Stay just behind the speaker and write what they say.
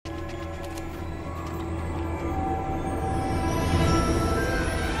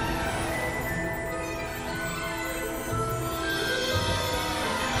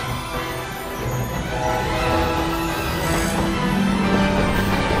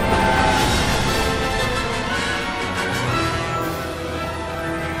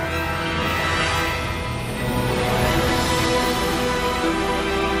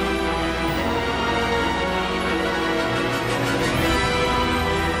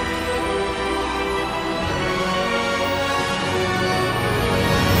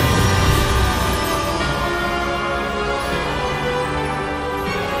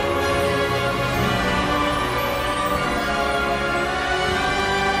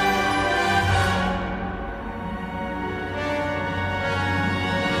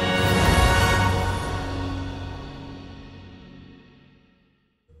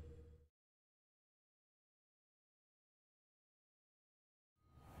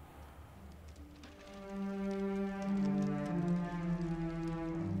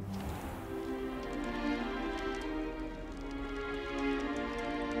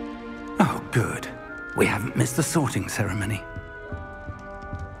Good. We haven't missed the sorting ceremony.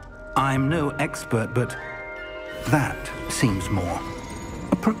 I'm no expert, but that seems more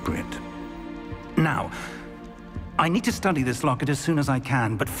appropriate. Now, I need to study this locket as soon as I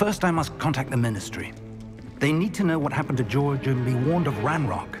can, but first I must contact the Ministry. They need to know what happened to George and be warned of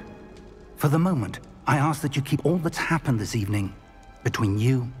Ranrock. For the moment, I ask that you keep all that's happened this evening between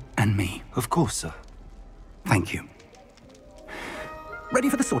you and me. Of course, sir. Thank you. Ready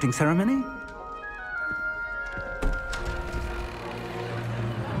for the sorting ceremony?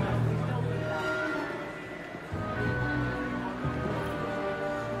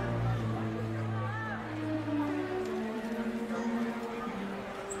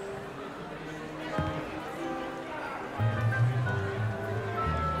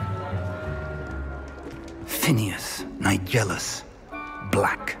 Phineas, Nigellus,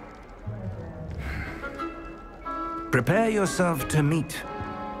 Black. Prepare yourself to meet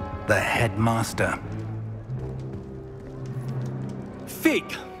the headmaster. Fig,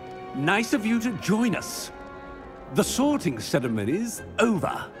 nice of you to join us. The sorting ceremony's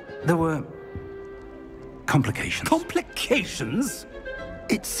over. There were complications. Complications?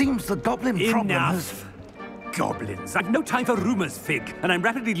 It seems the goblin problem has... Enough! Goblins. I've no time for rumors, Fig, and I'm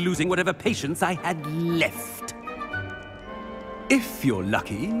rapidly losing whatever patience I had left. If you're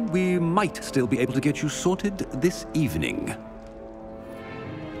lucky, we might still be able to get you sorted this evening.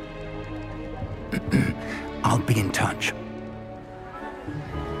 I'll be in touch.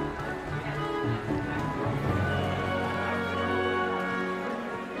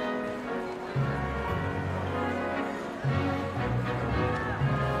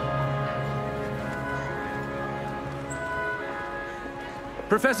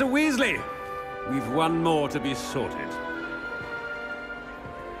 Professor Weasley, we've one more to be sorted.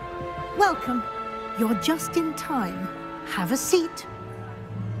 Welcome. You're just in time. Have a seat.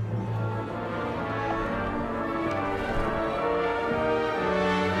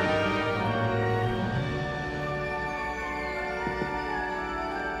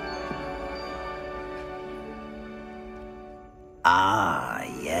 Ah,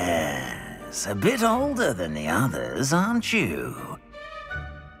 yes. A bit older than the others, aren't you?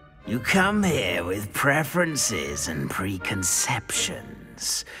 You come here with preferences and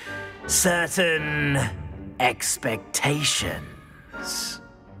preconceptions. Certain expectations.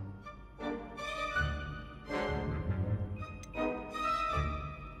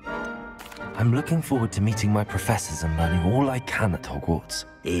 I'm looking forward to meeting my professors and learning all I can at Hogwarts.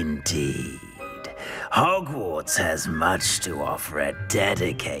 Indeed. Hogwarts has much to offer a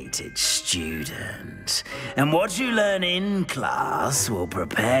dedicated student. And what you learn in class will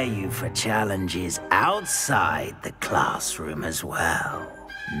prepare you for challenges outside the classroom as well.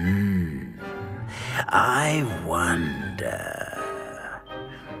 I wonder...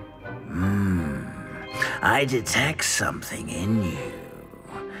 I detect something in you.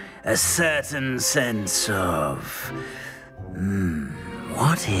 A certain sense of...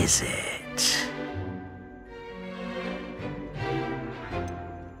 what is it?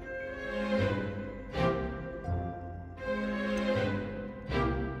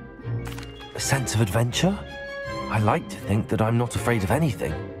 A sense of adventure? I like to think that I'm not afraid of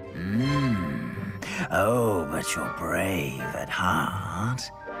anything. Oh, but you're brave at heart.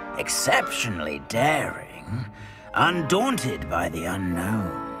 Exceptionally daring. Undaunted by the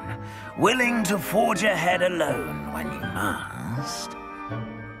unknown. Willing to forge ahead alone when you must.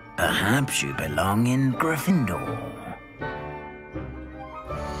 Perhaps you belong in Gryffindor.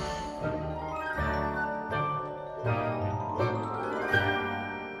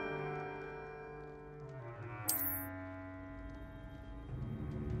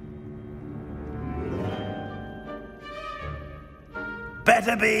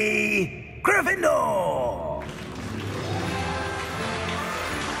 Better be Gryffindor!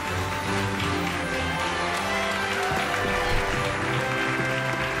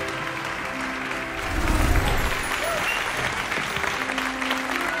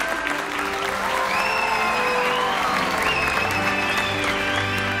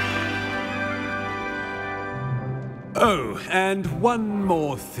 Oh, and one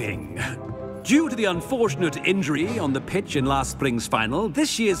more thing. Due to the unfortunate injury on the pitch in last spring's final,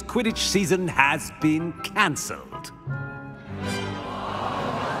 this year's Quidditch season has been cancelled.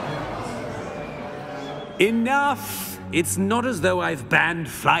 Enough! It's not as though I've banned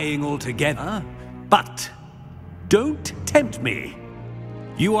flying altogether, but don't tempt me.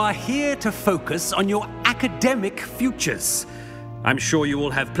 You are here to focus on your academic futures. I'm sure you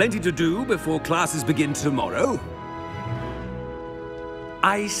will have plenty to do before classes begin tomorrow.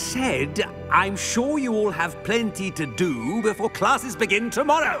 I said, I'm sure you all have plenty to do before classes begin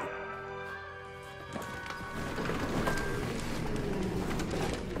tomorrow.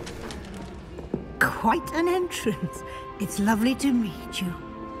 quite an entrance. It's lovely to meet you.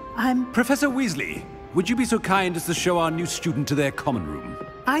 Professor Weasley, would you be so kind as to show our new student to their common room?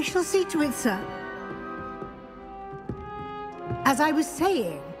 I shall see to it, sir. As I was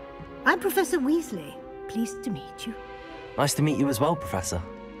saying, I'm Professor Weasley. Pleased to meet you. Nice to meet you as well, Professor.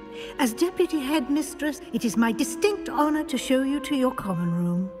 As Deputy Headmistress, it is my distinct honor to show you to your common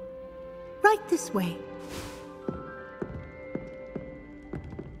room. Right this way.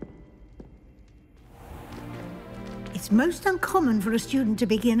 It's most uncommon for a student to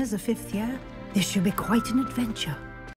begin as a 5th year. This should be quite an adventure.